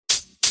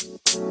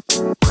Hello,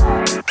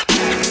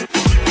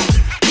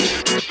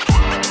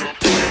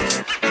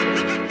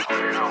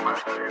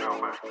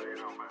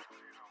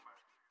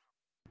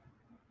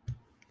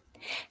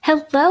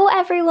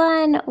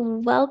 everyone.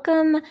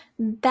 Welcome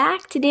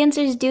back to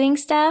Dancers Doing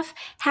Stuff.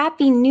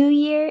 Happy New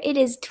Year. It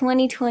is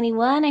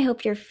 2021. I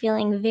hope you're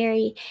feeling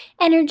very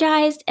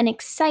energized and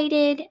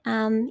excited.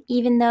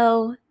 Even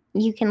though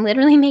you can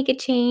literally make a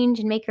change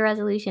and make a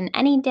resolution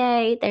any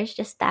day, there's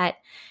just that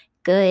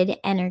good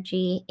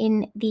energy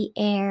in the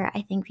air.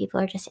 I think people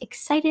are just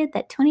excited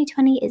that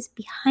 2020 is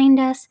behind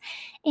us,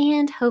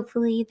 and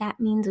hopefully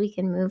that means we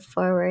can move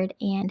forward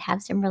and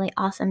have some really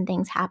awesome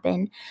things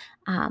happen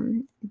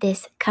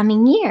this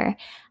coming year.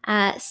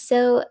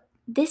 So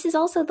this is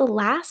also the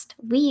last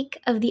week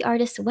of the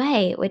Artist's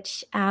Way,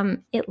 which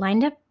it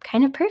lined up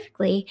kind of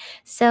perfectly.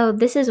 So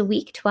this is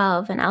week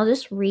 12, and I'll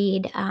just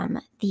read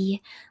the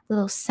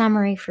little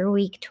summary for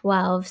week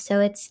 12. So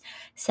it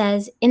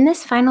says, in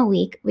this final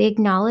week, we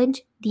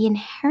acknowledge the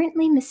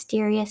inherently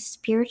mysterious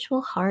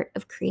spiritual heart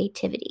of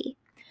creativity.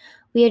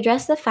 We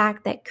address the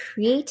fact that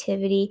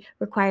creativity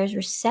requires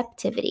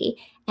receptivity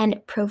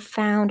and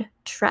profound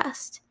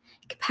trust,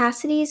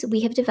 capacities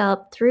we have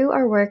developed through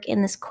our work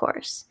in this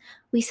course.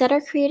 We set our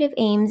creative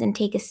aims and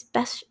take a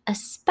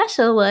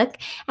special look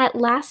at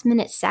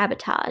last-minute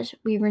sabotage.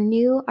 We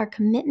renew our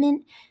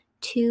commitment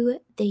to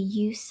the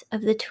use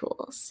of the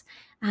tools.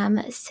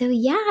 So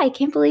yeah, I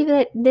can't believe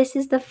that this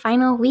is the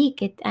final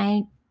week.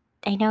 I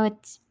know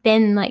it's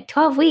been like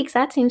 12 weeks.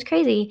 That seems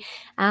crazy.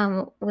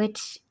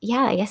 Which,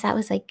 yeah, I guess that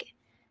was like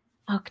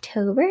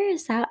October.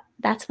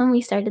 That's when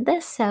we started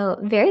this. So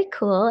very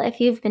cool. If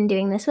you've been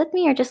doing this with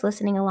me or just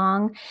listening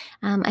along,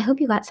 I hope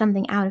you got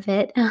something out of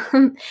it.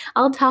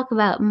 I'll talk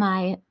about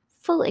my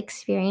full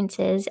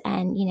experiences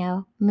and,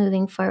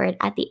 moving forward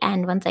at the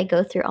end once I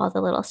go through all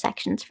the little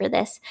sections for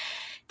this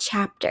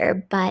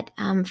chapter. But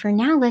for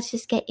now, let's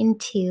just get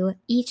into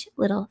each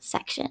little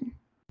section.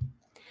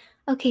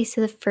 Okay,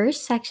 so the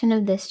first section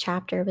of this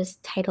chapter was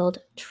titled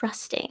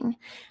Trusting.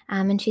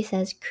 And she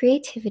says,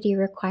 creativity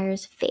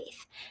requires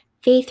faith.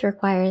 Faith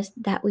requires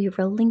that we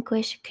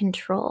relinquish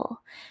control.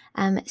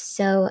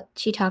 So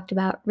she talked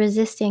about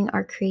resisting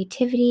our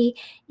creativity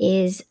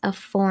is a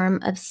form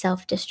of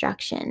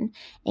self-destruction.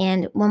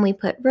 And when we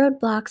put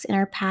roadblocks in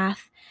our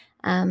path,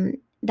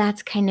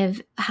 that's kind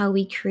of how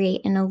we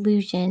create an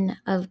illusion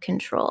of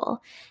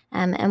control.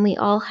 And we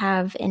all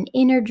have an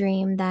inner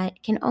dream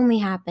that can only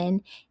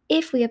happen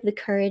if we have the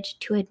courage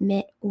to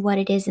admit what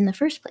it is in the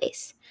first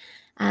place.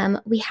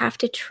 We have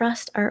to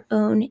trust our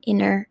own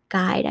inner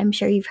guide. I'm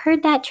sure you've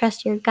heard that,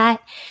 trust your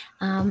gut.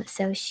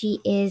 So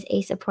she is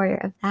a supporter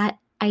of that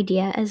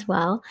idea as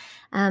well.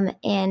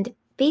 And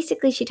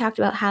basically she talked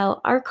about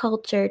how our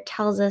culture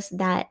tells us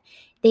that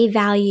they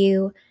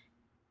value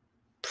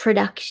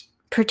productivity.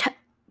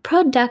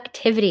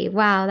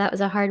 Wow, that was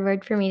a hard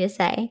word for me to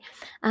say.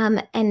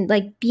 And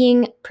like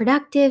being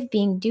productive,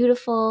 being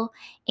dutiful,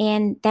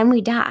 and then we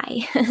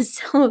die.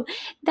 So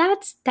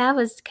that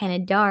was kind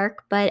of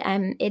dark, but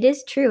it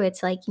is true.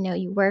 It's like,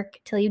 you work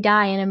till you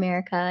die in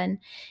America, and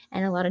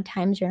a lot of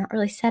times you're not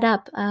really set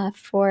up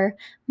for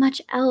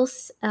much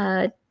else.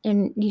 And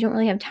you don't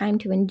really have time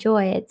to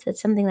enjoy it. So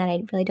it's something that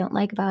I really don't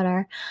like about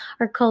our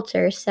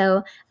culture.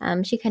 So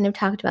she kind of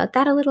talked about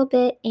that a little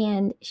bit,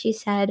 and she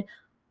said,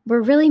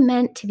 we're really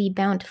meant to be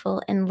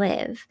bountiful and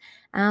live.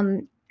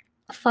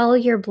 Follow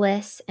your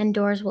bliss and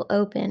doors will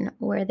open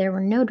where there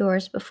were no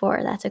doors before.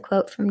 That's a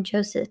quote from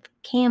Joseph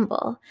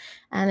Campbell.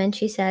 And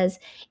she says,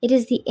 it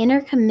is the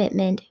inner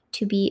commitment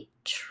to be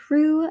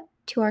true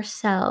to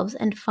ourselves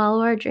and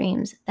follow our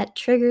dreams that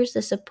triggers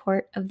the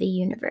support of the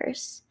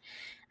universe.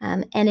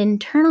 An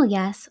internal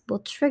yes will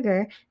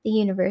trigger the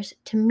universe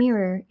to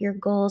mirror your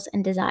goals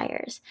and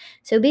desires.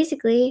 So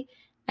basically,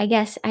 I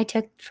guess I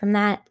took from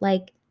that,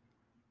 like,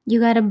 you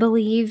got to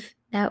believe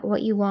that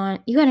what you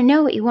want, you got to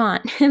know what you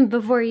want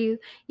before you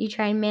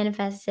try and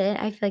manifest it.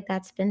 I feel like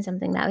that's been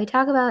something that we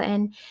talk about,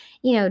 and,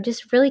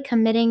 just really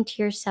committing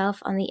to yourself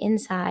on the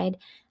inside,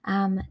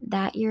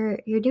 that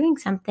you're doing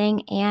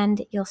something,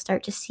 and you'll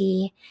start to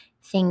see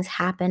things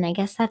happen. I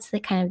guess that's the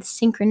kind of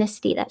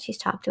synchronicity that she's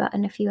talked about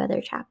in a few other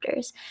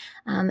chapters.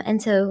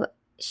 And so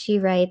she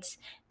writes,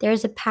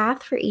 there's a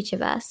path for each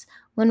of us.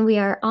 When we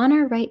are on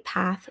our right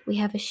path, we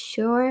have a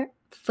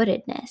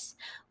sure-footedness.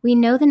 We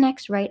know the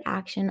next right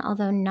action,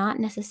 although not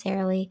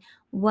necessarily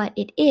what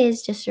it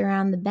is just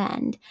around the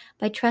bend.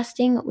 By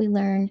trusting, we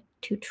learn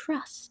to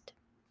trust.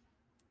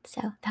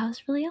 So that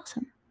was really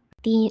awesome.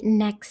 The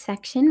next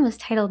section was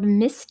titled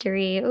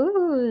Mystery.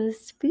 Ooh,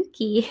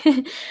 spooky.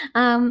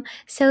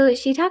 So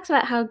she talks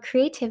about how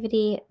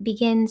creativity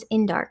begins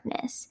in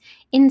darkness.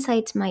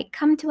 Insights might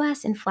come to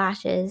us in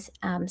flashes.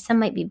 Some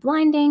might be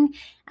blinding,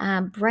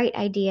 bright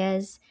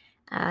ideas.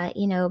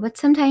 But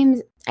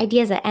sometimes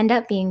ideas that end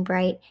up being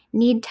bright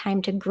need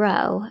time to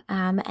grow,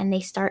 and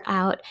they start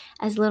out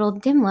as little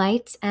dim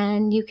lights,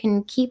 and you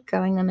can keep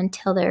growing them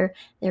until they're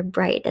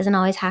bright. It doesn't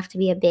always have to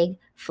be a big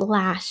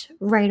flash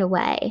right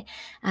away.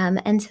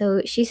 And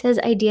so she says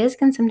ideas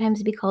can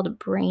sometimes be called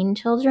brain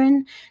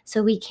children,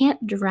 so we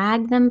can't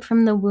drag them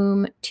from the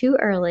womb too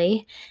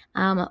early,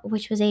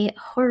 which was a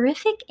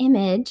horrific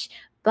image,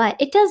 but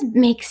it does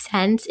make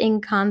sense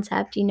in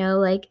concept,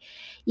 like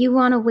you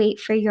want to wait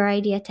for your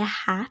idea to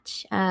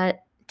hatch,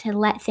 to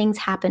let things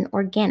happen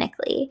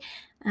organically.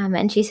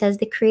 And she says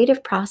the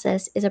creative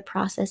process is a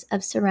process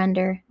of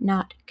surrender,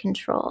 not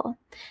control.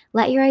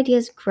 Let your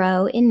ideas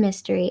grow in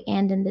mystery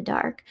and in the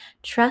dark.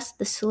 Trust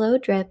the slow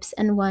drips,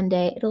 and one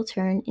day it'll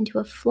turn into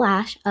a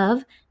flash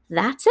of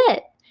that's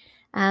it.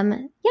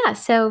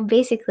 So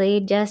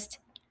basically just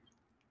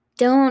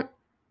don't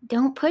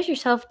push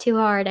yourself too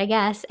hard, I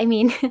guess. I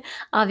mean,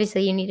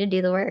 obviously you need to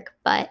do the work,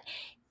 but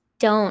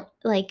don't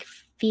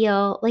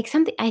feel like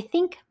something. I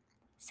think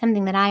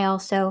something that I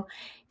also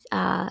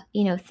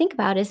think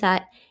about is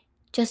that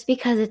just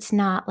because it's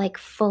not like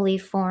fully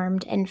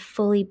formed and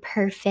fully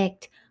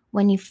perfect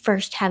when you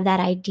first have that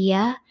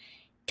idea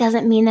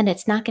doesn't mean that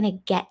it's not going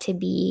to get to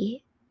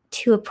be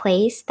to a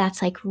place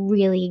that's like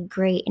really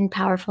great and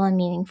powerful and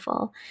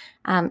meaningful.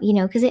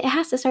 Because it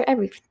has to start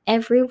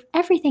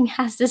everything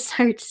has to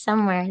start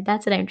somewhere.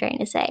 That's what I'm trying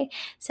to say.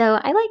 So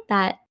I like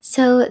that.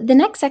 So the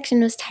next section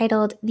was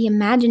titled The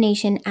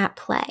Imagination at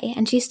Play.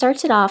 And she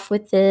starts it off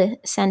with the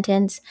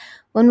sentence,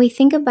 when we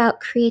think about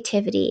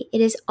creativity,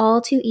 it is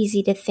all too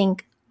easy to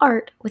think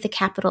art with a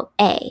capital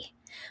A.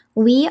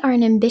 We are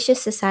an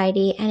ambitious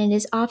society, and it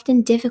is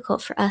often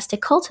difficult for us to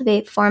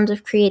cultivate forms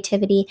of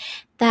creativity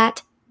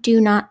that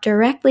do not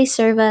directly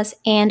serve us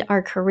and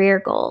our career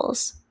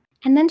goals.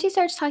 And then she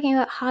starts talking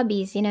about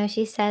hobbies.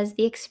 She says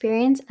the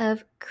experience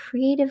of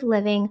creative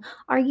living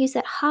argues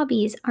that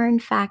hobbies are in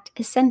fact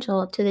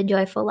essential to the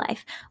joyful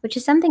life, which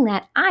is something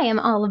that I am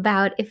all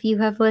about. If you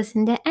have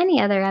listened to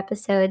any other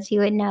episodes,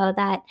 you would know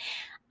that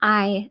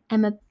I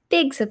am a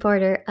big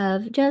supporter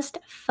of just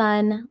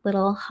fun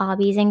little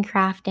hobbies and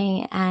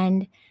crafting.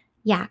 And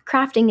yeah,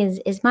 crafting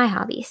is my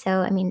hobby. So,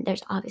 I mean,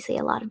 there's obviously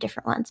a lot of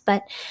different ones,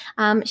 but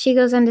she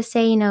goes on to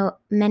say,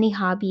 many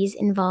hobbies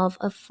involve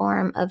a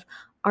form of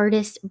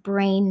artist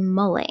brain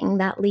mulling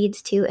that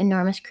leads to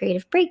enormous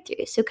creative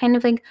breakthroughs. So kind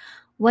of like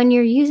when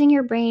you're using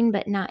your brain,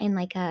 but not in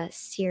like a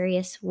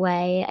serious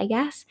way, I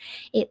guess,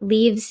 it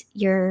leaves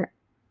your,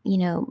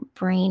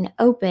 brain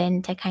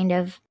open to kind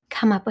of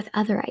come up with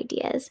other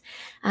ideas.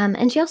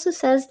 And she also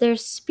says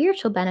there's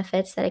spiritual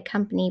benefits that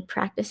accompany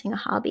practicing a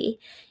hobby.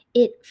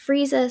 It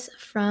frees us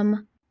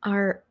from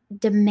our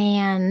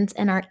demands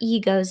and our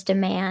ego's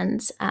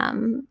demands,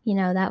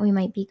 that we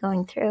might be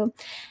going through.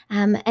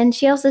 And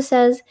she also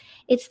says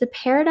it's the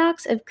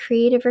paradox of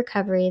creative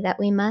recovery that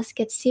we must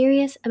get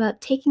serious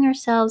about taking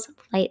ourselves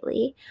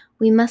lightly.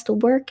 We must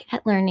work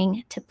at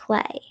learning to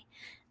play.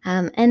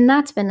 And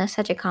that's been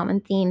such a common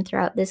theme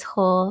throughout this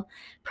whole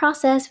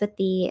process with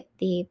the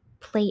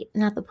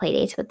not the play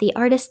dates, but the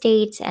artist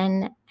dates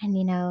and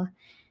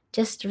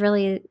just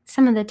really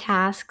some of the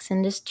tasks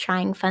and just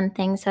trying fun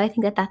things. So I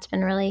think that that's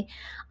been really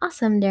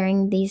awesome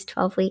during these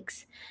 12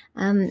 weeks.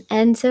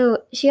 And so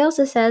she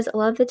also says a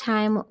lot of the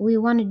time we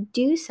want to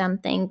do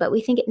something, but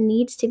we think it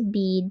needs to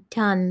be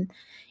done.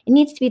 It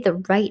needs to be the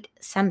right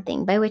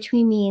something, by which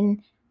we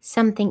mean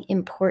something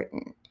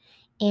important.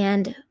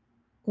 And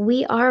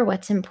we are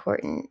what's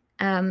important.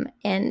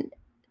 And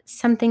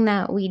something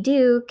that we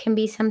do can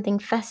be something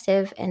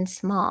festive and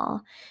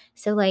small.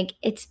 So like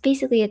it's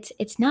basically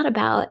it's not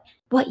about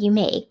what you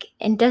make.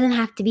 It doesn't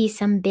have to be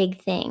some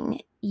big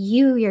thing.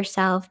 You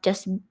yourself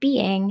just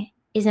being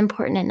is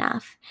important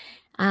enough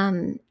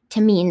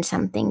to mean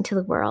something to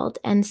the world.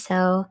 And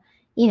so,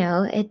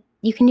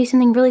 you can do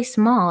something really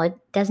small. It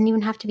doesn't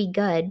even have to be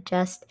good.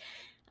 Just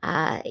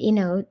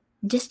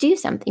do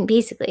something,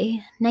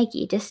 basically.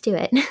 Nike, just do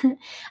it.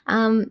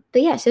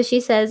 But yeah, so she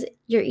says,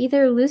 you're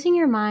either losing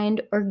your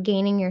mind or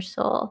gaining your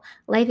soul.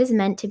 Life is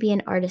meant to be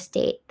an artist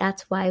state.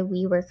 That's why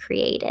we were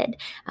created.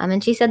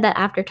 And she said that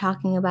after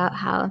talking about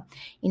how,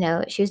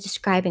 she was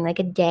describing like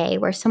a day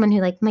where someone who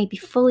like might be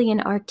fully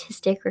in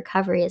artistic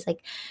recovery is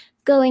like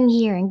going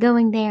here and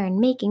going there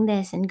and making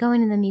this and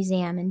going to the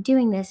museum and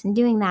doing this and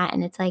doing that.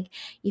 And it's like,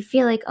 you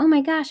feel like, oh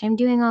my gosh, I'm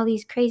doing all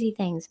these crazy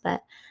things.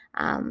 But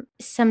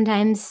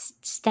sometimes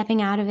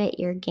stepping out of it,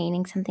 you're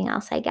gaining something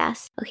else, I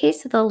guess. Okay,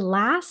 so the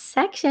last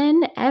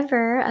section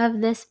ever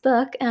of this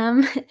book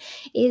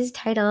is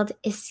titled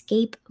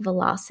Escape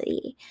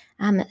Velocity.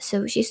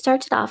 So she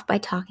starts it off by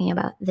talking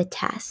about the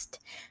test.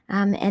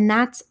 And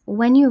that's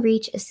when you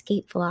reach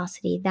escape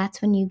velocity,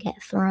 that's when you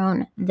get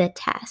thrown the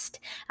test.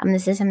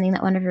 This is something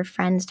that one of her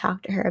friends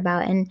talked to her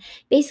about. And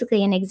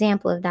basically an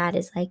example of that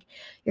is like,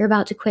 you're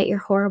about to quit your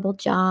horrible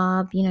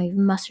job, you've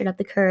mustered up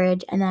the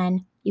courage, and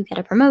then you get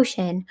a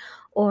promotion,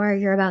 or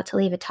you're about to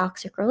leave a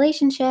toxic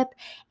relationship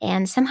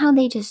and somehow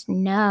they just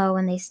know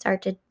and they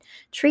start to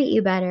treat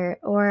you better,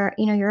 or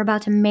you're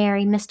about to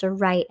marry Mr.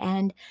 Right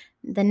and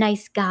the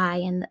nice guy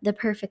and the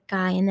perfect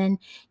guy, and then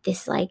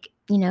this like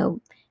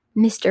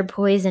Mr.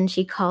 Poison,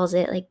 she calls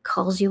it, like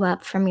calls you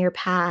up from your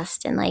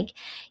past, and like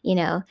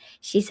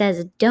she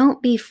says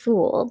don't be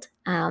fooled,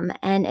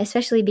 and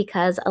especially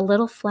because a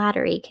little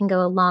flattery can go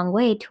a long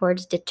way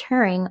towards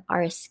deterring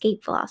our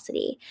escape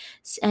velocity,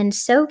 and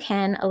so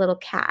can a little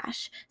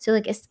cash. So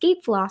like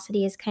escape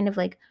velocity is kind of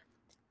like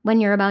when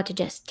you're about to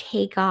just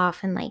take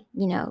off and like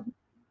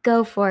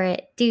go for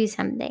it, do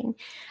something.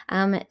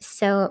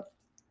 So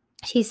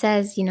she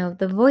says,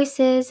 the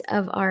voices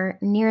of our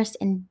nearest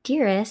and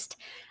dearest,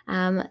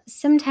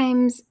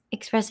 sometimes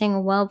expressing a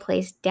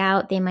well-placed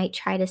doubt, they might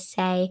try to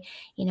say,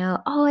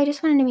 oh, I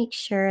just wanted to make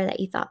sure that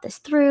you thought this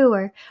through,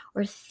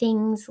 or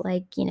things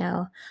like,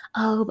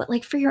 oh, but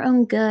like for your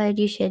own good,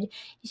 you should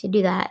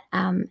do that.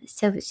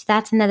 So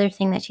that's another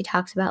thing that she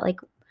talks about. Like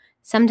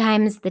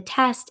sometimes the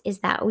test is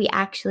that we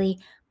actually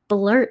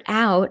blurt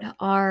out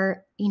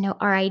our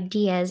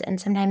ideas, and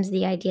sometimes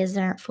the ideas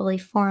aren't fully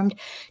formed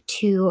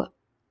to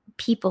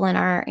people in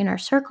our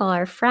circle,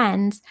 our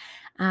friends,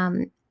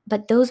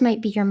 but those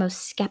might be your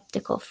most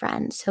skeptical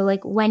friends. So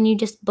like when you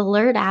just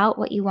blurt out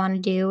what you want to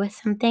do with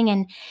something,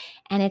 and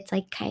it's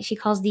like she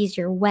calls these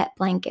your wet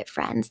blanket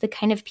friends, the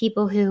kind of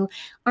people who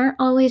aren't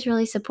always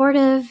really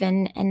supportive,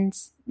 and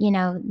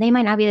they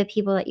might not be the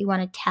people that you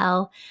want to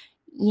tell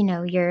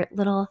your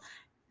little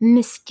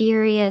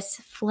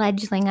mysterious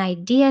fledgling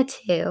idea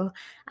to.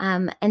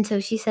 And so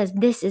she says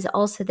this is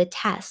also the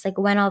test, like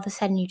when all of a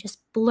sudden you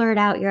just blurt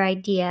out your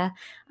idea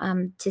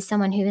to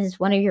someone who is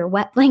one of your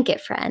wet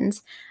blanket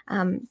friends.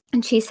 And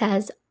she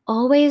says,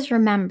 always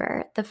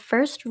remember the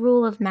first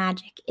rule of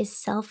magic is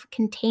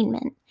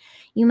self-containment.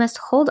 You must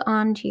hold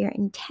on to your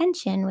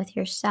intention with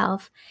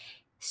yourself,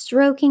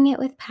 stroking it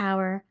with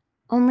power.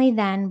 Only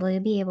then will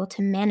you be able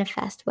to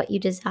manifest what you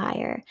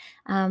desire.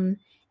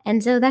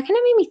 And so that kind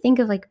of made me think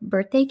of like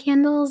birthday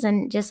candles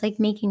and just like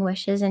making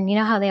wishes. And you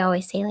know how they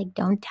always say like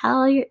don't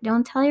tell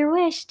your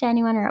wish to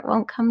anyone or it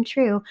won't come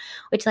true,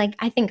 which like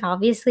I think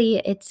obviously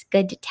it's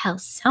good to tell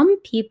some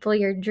people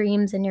your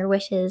dreams and your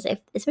wishes, if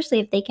especially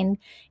if they can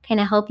kind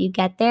of help you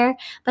get there.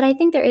 But I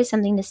think there is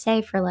something to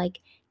say for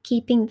like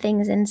keeping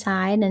things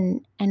inside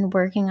and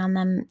working on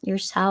them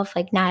yourself.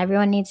 Like not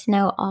everyone needs to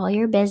know all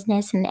your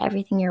business and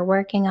everything you're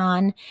working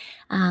on.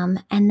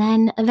 And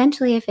then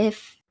eventually if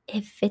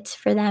it's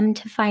for them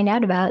to find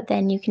out about,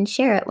 then you can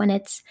share it when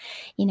it's,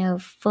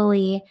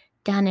 fully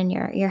done and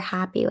you're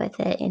happy with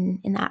it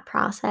in that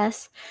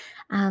process.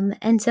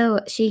 And so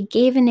she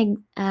gave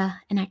an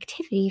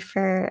activity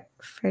for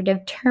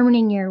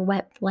determining your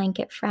wet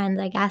blanket friends,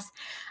 I guess.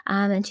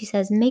 And she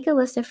says, make a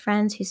list of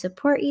friends who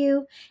support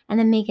you, and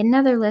then make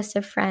another list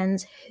of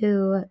friends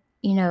who,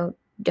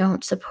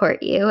 don't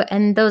support you.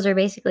 And those are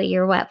basically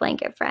your wet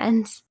blanket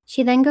friends.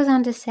 She then goes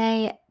on to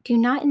say, do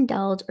not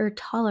indulge or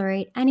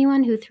tolerate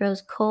anyone who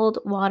throws cold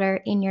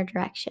water in your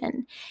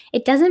direction.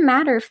 It doesn't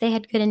matter if they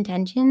had good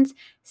intentions.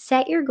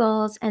 Set your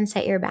goals and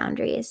set your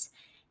boundaries.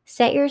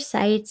 Set your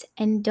sights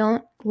and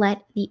don't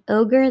let the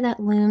ogre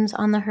that looms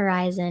on the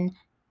horizon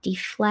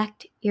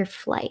deflect your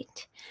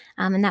flight.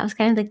 And that was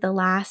kind of like the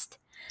last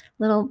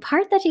little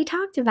part that she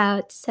talked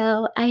about.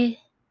 So I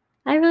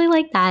really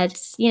like that.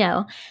 It's,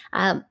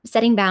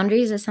 setting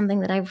boundaries is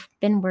something that I've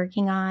been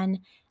working on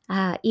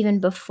even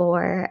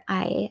before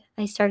I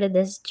started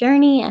this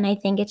journey. And I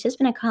think it's just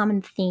been a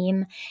common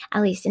theme,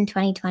 at least in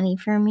 2020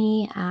 for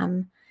me,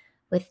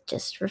 with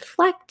just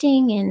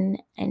reflecting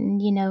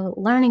and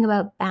learning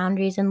about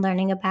boundaries and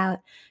learning about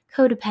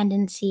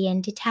codependency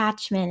and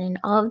detachment and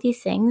all of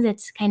these things.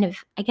 It's kind of,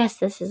 I guess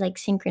this is like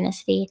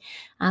synchronicity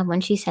when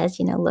she says,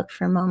 look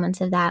for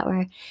moments of that,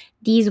 where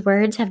these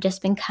words have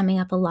just been coming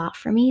up a lot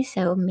for me.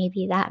 So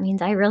maybe that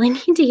means I really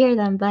need to hear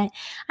them. But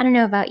I don't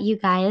know about you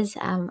guys.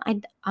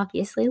 I'd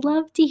obviously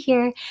love to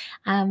hear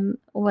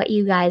what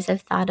you guys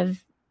have thought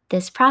of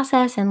this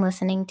process and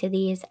listening to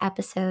these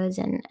episodes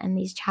and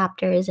these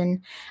chapters.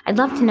 And I'd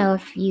love to know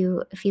if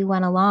you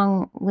went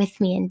along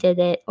with me and did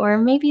it, or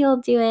maybe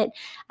you'll do it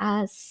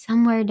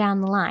somewhere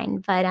down the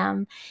line. But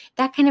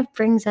that kind of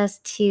brings us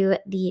to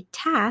the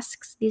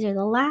tasks. These are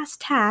the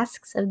last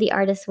tasks of the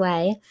Artist's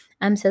Way.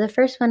 So the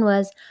first one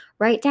was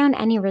write down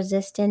any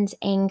resistance,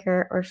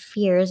 anger, or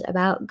fears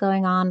about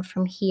going on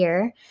from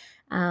here.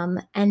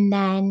 And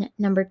then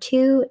number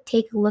 2,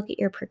 take a look at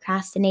your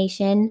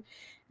procrastination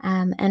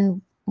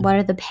and what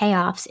are the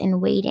payoffs in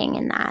waiting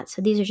in that.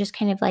 So these are just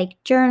kind of like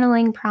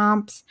journaling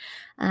prompts.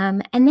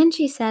 And then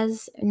she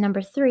says,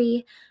 number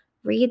 3,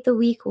 read the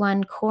week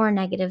 1 core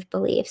negative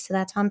beliefs. So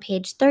that's on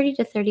page 30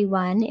 to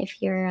 31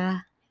 if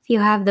you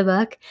have the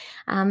book,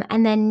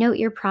 and then note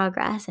your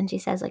progress. And she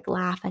says like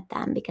laugh at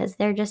them because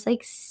they're just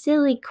like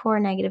silly core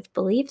negative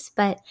beliefs,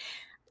 but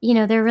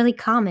they're really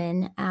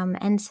common.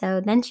 And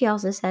so then she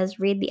also says,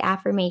 read the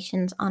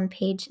affirmations on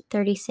page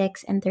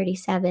 36 and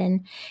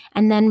 37,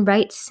 and then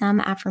write some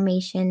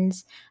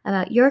affirmations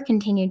about your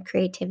continued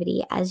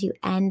creativity as you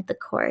end the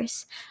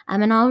course.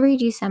 And I'll read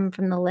you some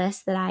from the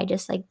list that I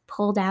just like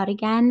pulled out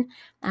again.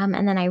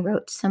 And then I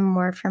wrote some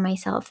more for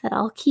myself that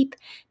I'll keep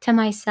to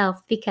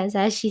myself because,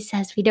 as she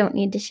says, we don't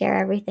need to share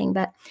everything.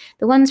 But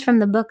the ones from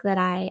the book that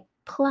I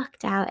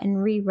plucked out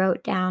and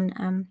rewrote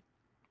down,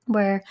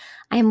 where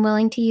I am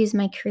willing to use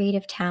my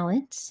creative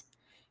talents.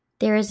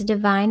 There is a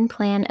divine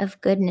plan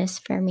of goodness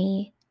for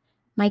me.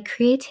 My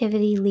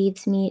creativity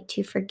leads me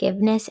to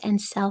forgiveness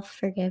and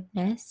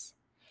self-forgiveness.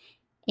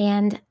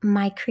 And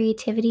my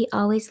creativity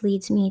always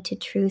leads me to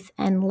truth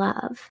and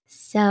love.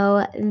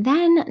 So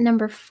then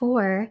number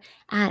 4,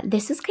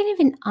 this is kind of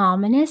an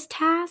ominous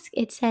task.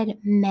 It said,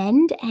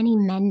 mend any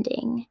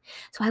mending.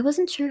 So I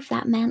wasn't sure if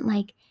that meant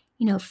like,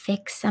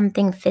 fix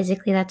something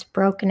physically that's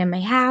broken in my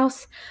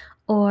house,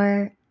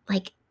 or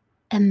like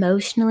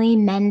emotionally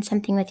mend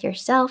something with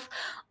yourself,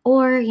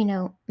 or,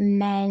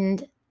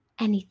 mend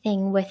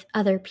anything with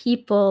other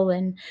people.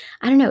 And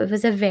I don't know, it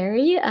was a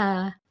very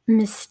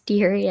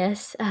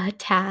mysterious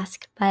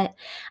task, but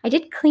I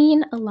did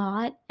clean a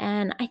lot,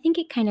 and I think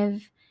it kind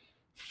of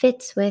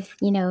fits with,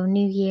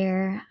 New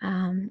Year,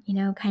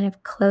 kind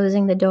of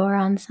closing the door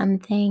on some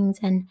things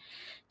and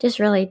just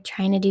really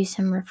trying to do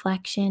some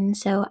reflection.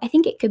 So I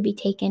think it could be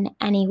taken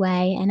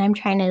anyway, and I'm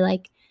trying to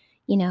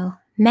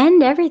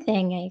mend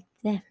everything.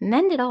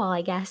 Mend it all,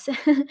 I guess.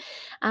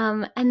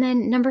 And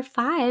then number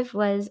 5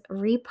 was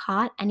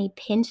repot any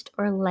pinched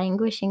or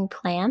languishing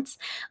plants,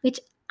 which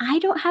I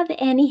don't have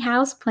any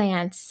house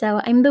plants,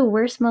 so I'm the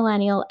worst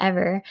millennial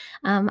ever.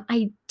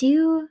 I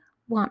do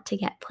want to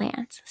get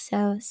plants.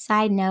 So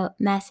side note,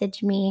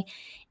 message me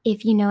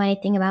if you know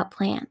anything about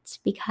plants,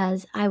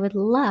 because I would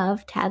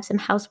love to have some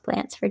house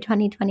plants for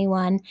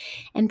 2021,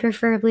 and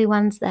preferably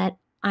ones that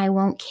I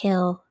won't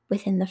kill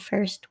within the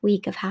first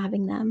week of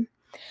having them.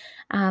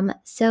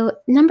 So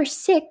number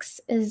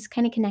 6 is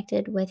kind of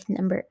connected with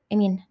number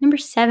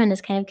 7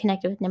 is kind of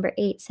connected with number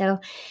 8. So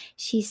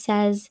she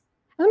says,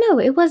 oh no,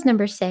 it was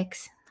number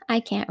 6. I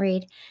can't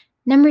read.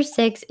 Number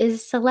 6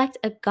 is select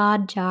a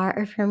God jar,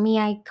 or for me,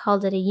 I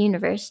called it a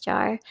universe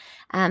jar.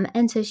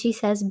 And so she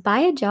says, buy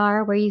a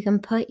jar where you can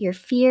put your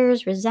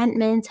fears,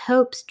 resentments,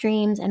 hopes,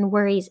 dreams, and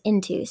worries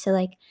into. So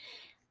like,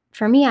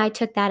 for me, I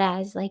took that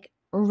as like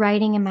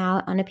writing them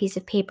out on a piece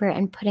of paper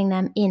and putting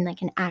them in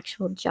like an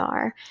actual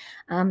jar.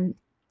 And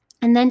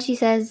then she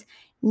says,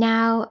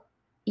 now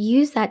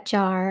use that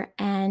jar,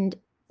 and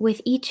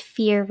with each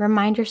fear,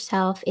 remind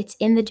yourself it's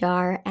in the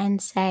jar and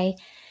say,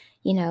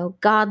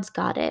 God's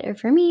got it. Or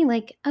for me,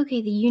 like,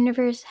 okay, the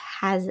universe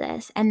has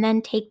this, and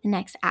then take the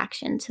next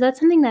action. So that's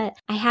something that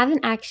I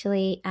haven't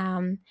actually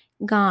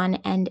gone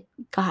and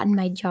gotten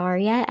my jar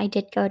yet. I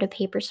did go to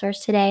Paper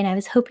Source today, and I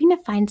was hoping to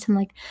find some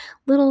like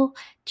little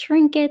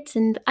trinkets,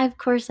 and of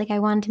course, like I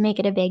wanted to make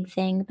it a big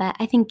thing, but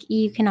I think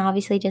you can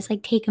obviously just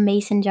like take a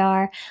mason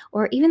jar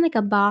or even like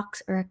a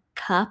box or a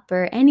cup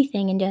or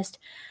anything and just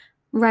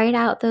write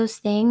out those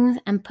things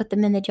and put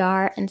them in the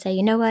jar and say,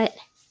 you know what?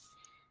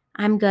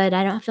 I'm good.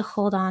 I don't have to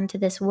hold on to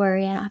this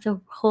worry. I don't have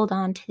to hold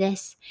on to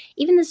this,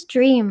 even this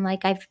dream.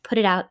 Like, I've put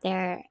it out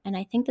there, and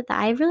I think that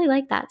I really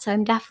like that. So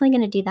I'm definitely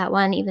going to do that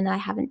one, even though I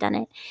haven't done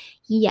it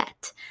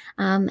yet.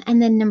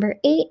 And then number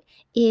 8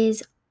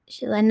 is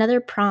another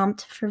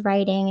prompt for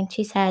writing. And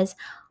she says,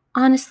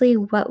 honestly,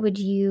 what would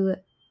you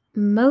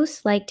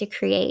most like to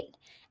create?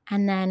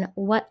 And then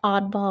what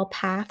oddball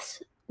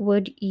paths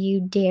would you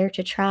dare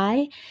to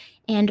try?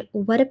 And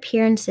what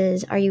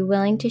appearances are you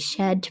willing to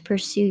shed to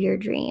pursue your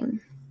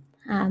dream?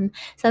 So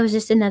that was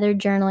just another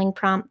journaling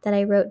prompt that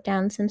I wrote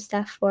down some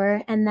stuff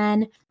for. And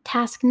then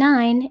task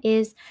 9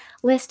 is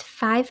list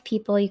 5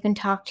 people you can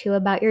talk to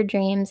about your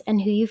dreams and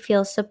who you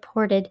feel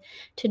supported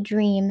to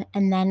dream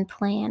and then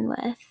plan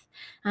with.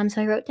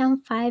 So I wrote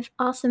down 5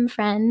 awesome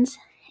friends.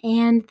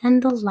 And then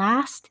the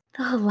last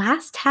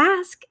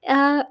task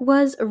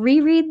was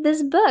reread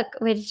this book,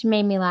 which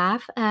made me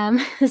laugh.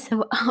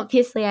 So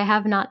obviously I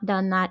have not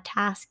done that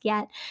task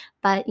yet,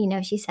 but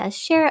she says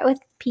share it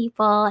with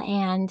people,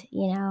 and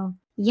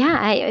yeah,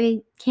 I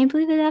can't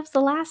believe that that's the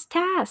last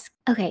task.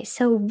 Okay,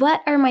 so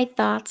what are my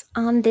thoughts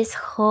on this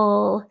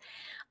whole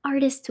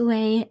Artist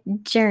Way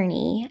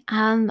journey?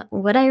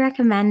 Would I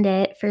recommend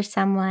it for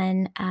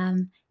someone?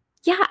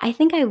 Yeah, I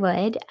think I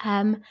would.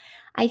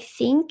 I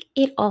think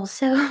it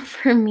also,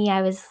 for me,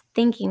 I was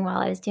thinking while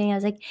I was doing it, I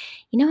was like,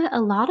 you know what? A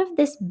lot of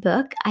this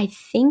book, I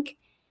think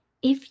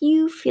if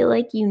you feel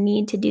like you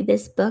need to do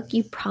this book,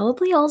 you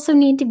probably also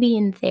need to be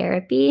in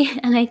therapy.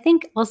 And I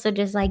think also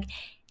just like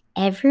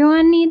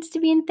everyone needs to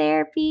be in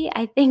therapy.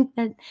 I think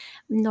that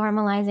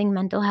normalizing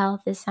mental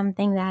health is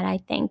something that I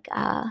think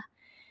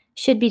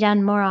should be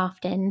done more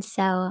often.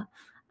 So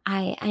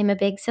I'm a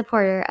big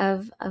supporter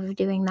of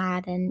doing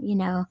that. And,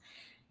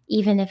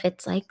 even if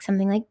it's like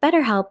something like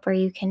BetterHelp where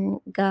you can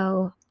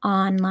go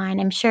online.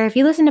 I'm sure if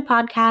you listen to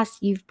podcasts,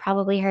 you've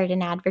probably heard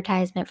an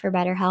advertisement for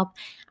BetterHelp.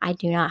 I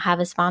do not have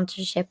a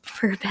sponsorship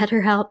for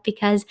BetterHelp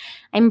because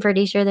I'm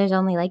pretty sure there's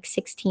only like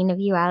 16 of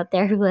you out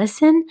there who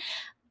listen.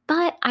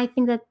 But I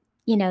think that,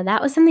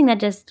 that was something that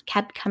just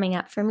kept coming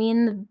up for me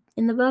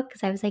in the book,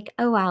 because I was like,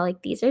 oh wow,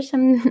 like these are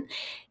some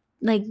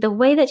like the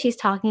way that she's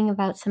talking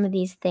about some of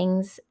these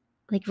things,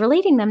 like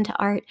relating them to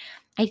art.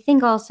 I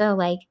think also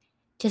like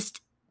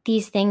just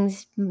these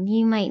things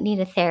you might need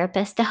a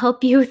therapist to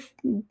help you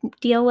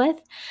deal with.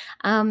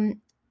 And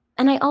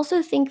I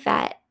also think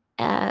that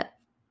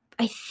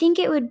I think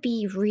it would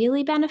be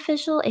really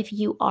beneficial if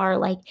you are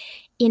like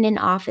in an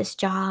office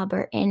job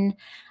or in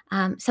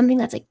something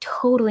that's like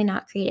totally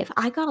not creative.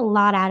 I got a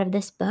lot out of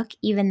this book,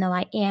 even though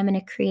I am in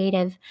a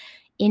creative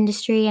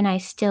industry and I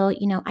still,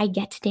 I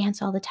get to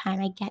dance all the time.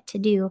 I get to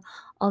do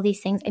all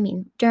these things. I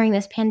mean, during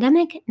this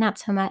pandemic, not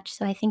so much.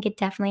 So I think it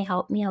definitely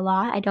helped me a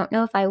lot. I don't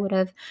know if I would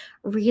have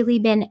really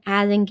been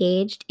as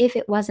engaged if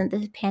it wasn't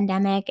this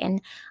pandemic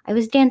and I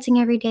was dancing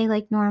every day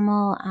like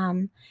normal.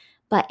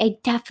 But I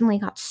definitely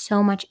got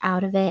so much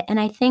out of it. And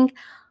I think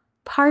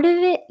part of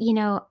it,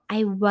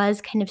 I was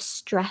kind of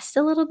stressed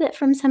a little bit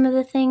from some of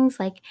the things.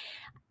 Like,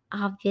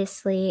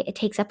 obviously, it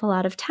takes up a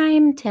lot of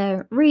time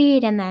to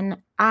read. And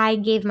then I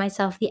gave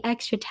myself the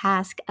extra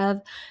task of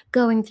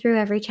going through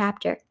every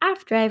chapter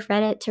after I've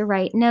read it to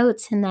write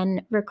notes and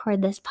then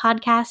record this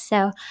podcast.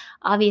 So,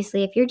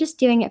 obviously, if you're just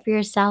doing it for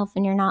yourself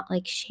and you're not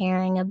like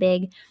sharing a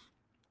big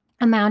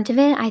amount of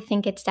it, I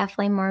think it's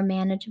definitely more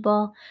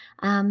manageable.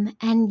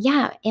 And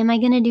yeah, am I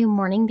going to do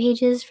morning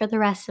pages for the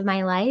rest of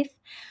my life?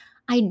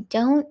 I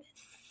don't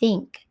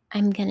think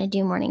I'm going to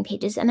do morning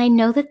pages. And I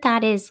know that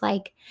that is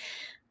like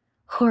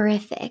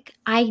horrific.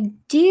 I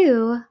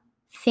do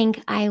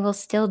think I will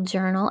still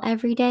journal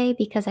every day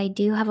because I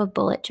do have a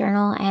bullet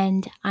journal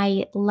and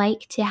I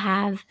like to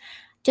have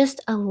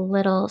just a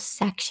little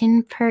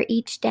section per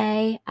each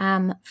day.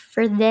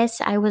 For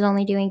this, I was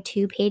only doing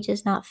 2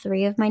 pages, not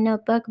 3 of my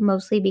notebook,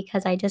 mostly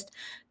because I just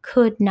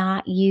could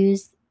not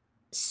use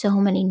so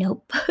many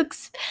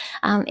notebooks.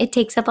 It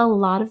takes up a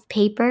lot of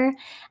paper,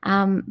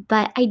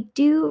 but I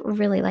do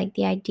really like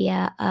the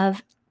idea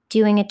of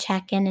doing a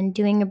check-in and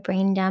doing a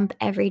brain dump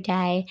every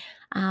day.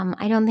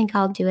 I don't think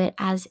I'll do it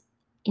as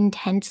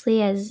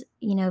intensely as,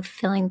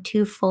 filling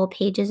 2 full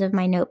pages of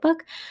my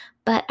notebook.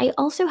 But I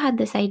also had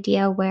this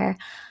idea where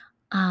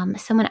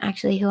someone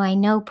actually who I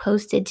know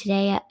posted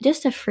today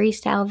just a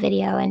freestyle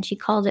video and she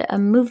called it a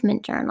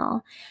movement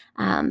journal.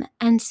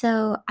 And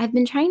so I've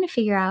been trying to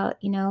figure out,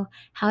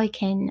 how I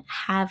can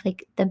have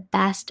like the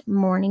best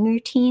morning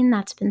routine.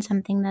 That's been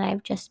something that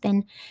I've just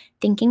been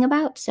thinking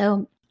about.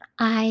 So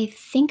I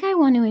think I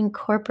want to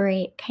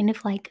incorporate kind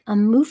of like a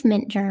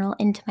movement journal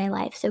into my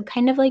life. So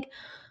kind of like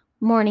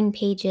morning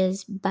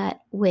pages,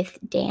 but with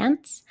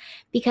dance,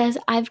 because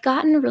I've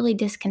gotten really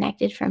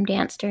disconnected from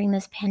dance during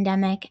this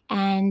pandemic.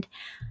 And,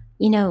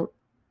 you know,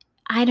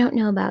 I don't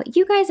know about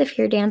you guys if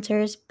you're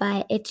dancers,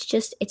 but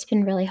it's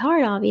been really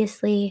hard,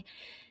 obviously,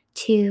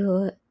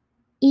 to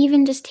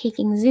even just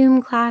taking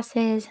Zoom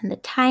classes and the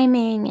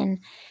timing and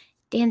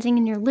dancing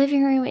in your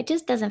living room. It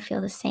just doesn't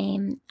feel the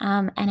same.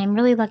 And I'm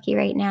really lucky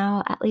right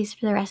now, at least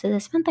for the rest of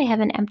this month, I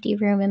have an empty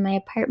room in my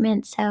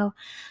apartment. So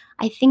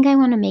I think I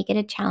want to make it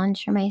a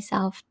challenge for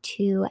myself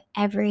to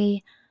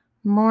every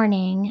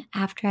morning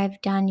after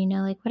I've done,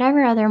 like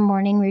whatever other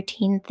morning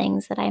routine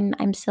things that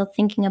I'm still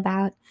thinking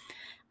about.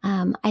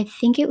 I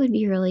think it would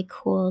be really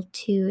cool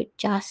to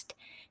just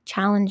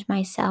challenge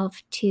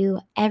myself to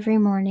every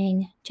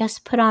morning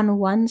just put on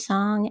one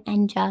song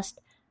and just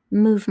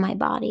move my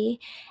body.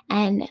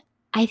 And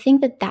I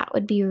think that that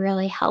would be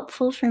really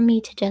helpful for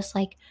me to just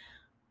like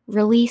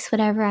release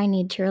whatever I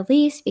need to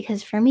release,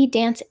 because for me,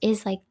 dance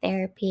is like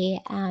therapy.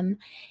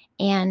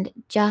 And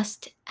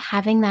just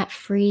having that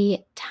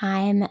free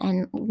time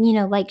and,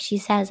 like she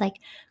says, like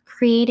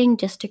creating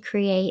just to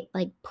create,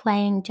 like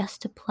playing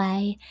just to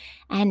play,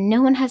 and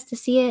no one has to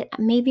see it.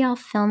 Maybe I'll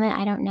film it,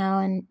 I don't know,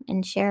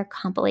 and share a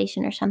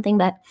compilation or something.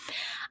 But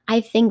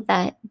I think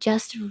that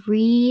just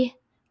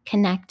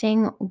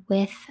reconnecting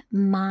with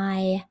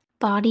my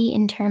body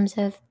in terms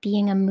of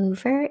being a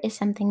mover is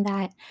something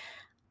that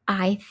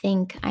I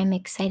think I'm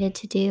excited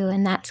to do,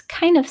 and that's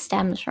kind of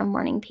stems from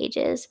morning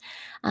pages.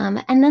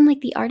 And then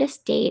like the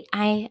artist date,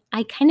 I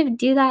kind of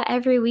do that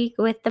every week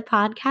with the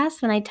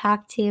podcast when I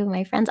talk to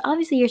my friends.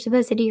 Obviously, you're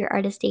supposed to do your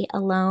artist date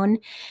alone,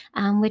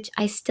 which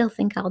I still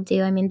think I'll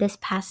do. I mean, this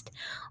past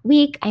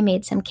week I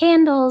made some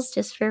candles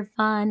just for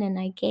fun, and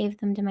I gave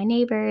them to my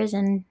neighbors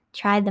and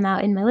tried them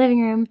out in my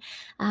living room.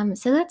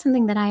 So that's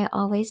something that I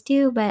always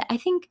do, but I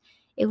think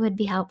it would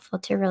be helpful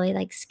to really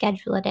like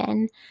schedule it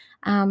in.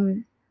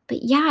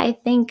 But yeah, I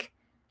think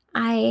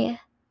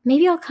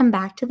maybe I'll come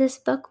back to this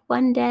book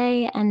one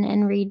day and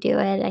redo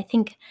it. I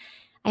think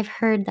I've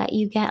heard that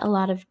you get a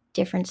lot of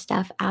different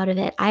stuff out of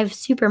it. I've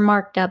super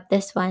marked up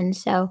this one,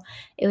 so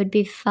it would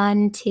be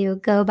fun to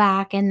go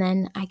back, and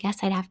then I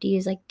guess I'd have to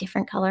use like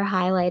different color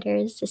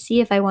highlighters to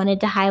see if I wanted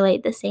to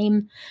highlight the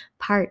same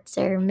parts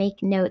or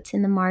make notes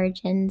in the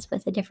margins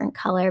with a different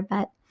color.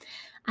 But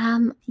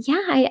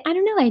yeah, I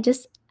don't know.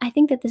 I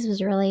think that this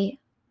was really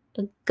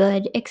a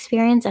good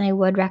experience, and I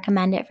would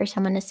recommend it for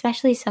someone,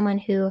 especially someone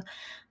who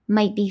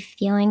might be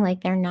feeling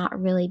like they're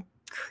not really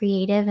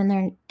creative and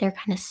they're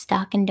kind of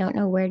stuck and don't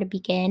know where to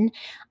begin.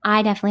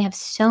 I definitely have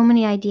so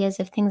many ideas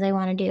of things I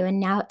want to do, and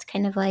now it's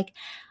kind of like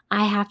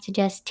I have to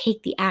just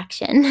take the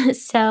action.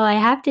 So I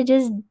have to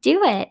just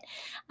do it.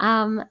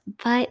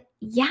 But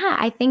yeah,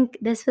 I think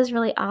this was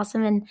really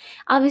awesome, and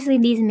obviously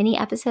these mini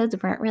episodes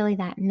weren't really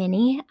that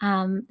many.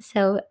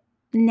 So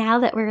now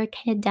that we're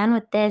kind of done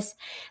with this,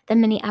 the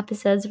mini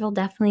episodes will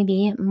definitely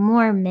be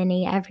more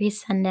mini every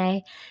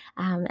Sunday.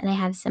 And I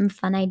have some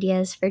fun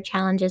ideas for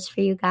challenges for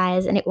you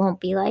guys, and it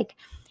won't be like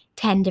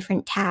 10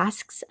 different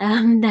tasks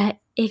that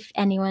if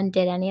anyone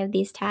did any of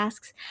these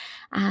tasks.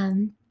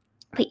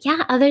 But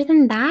yeah, other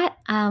than that,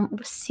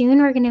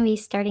 soon we're going to be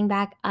starting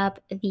back up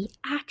the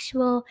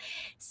actual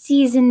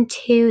season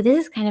 2.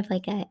 This is kind of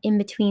like a in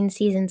between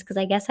seasons because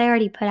I guess I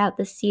already put out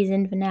the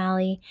season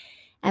finale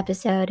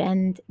episode,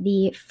 and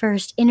the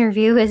first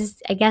interview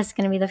is, I guess,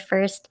 going to be the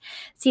first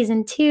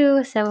season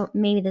 2. So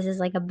maybe this is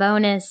like a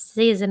bonus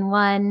season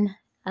 1,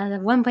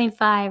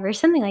 1.5 or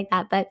something like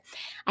that. But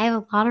I have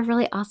a lot of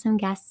really awesome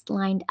guests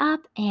lined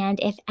up, and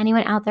if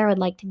anyone out there would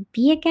like to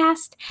be a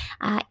guest,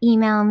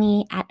 email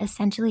me at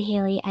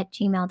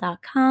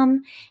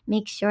essentiallyhaley@gmail.com.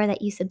 Make sure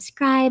that you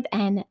subscribe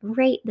and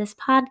rate this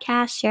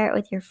podcast, share it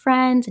with your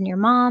friends and your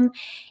mom,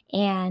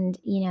 and,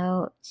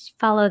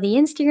 follow the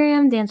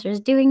Instagram, Dancers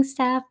Doing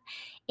Stuff,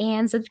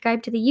 and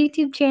subscribe to the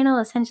YouTube channel,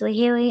 Essentially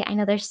Haley. I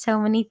know there's so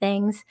many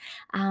things.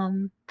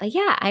 But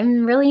yeah,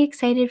 I'm really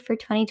excited for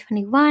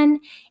 2021,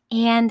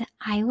 and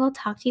I will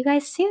talk to you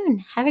guys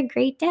soon. Have a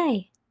great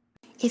day.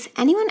 If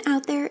anyone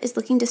out there is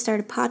looking to start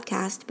a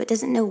podcast but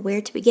doesn't know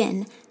where to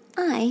begin,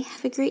 I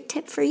have a great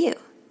tip for you.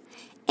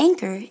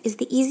 Anchor is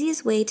the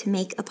easiest way to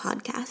make a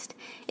podcast.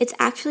 It's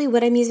actually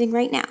what I'm using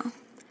right now.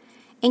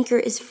 Anchor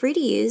is free to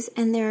use,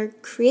 and there are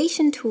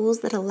creation tools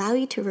that allow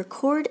you to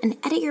record and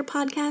edit your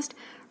podcast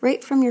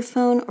right from your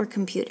phone or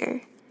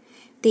computer.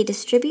 They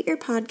distribute your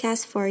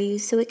podcast for you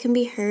so it can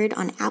be heard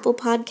on Apple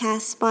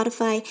Podcasts,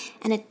 Spotify,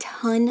 and a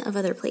ton of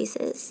other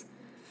places.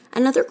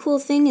 Another cool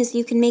thing is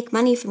you can make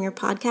money from your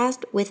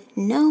podcast with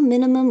no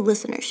minimum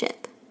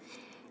listenership.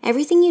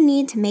 Everything you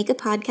need to make a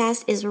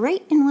podcast is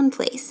right in one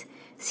place.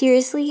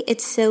 Seriously,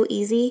 it's so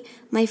easy.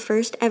 My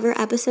first ever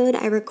episode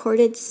I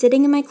recorded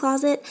sitting in my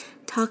closet,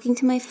 talking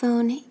to my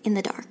phone in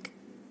the dark.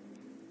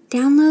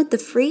 Download the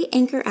free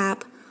Anchor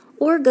app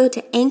or go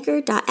to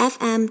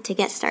anchor.fm to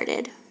get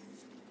started.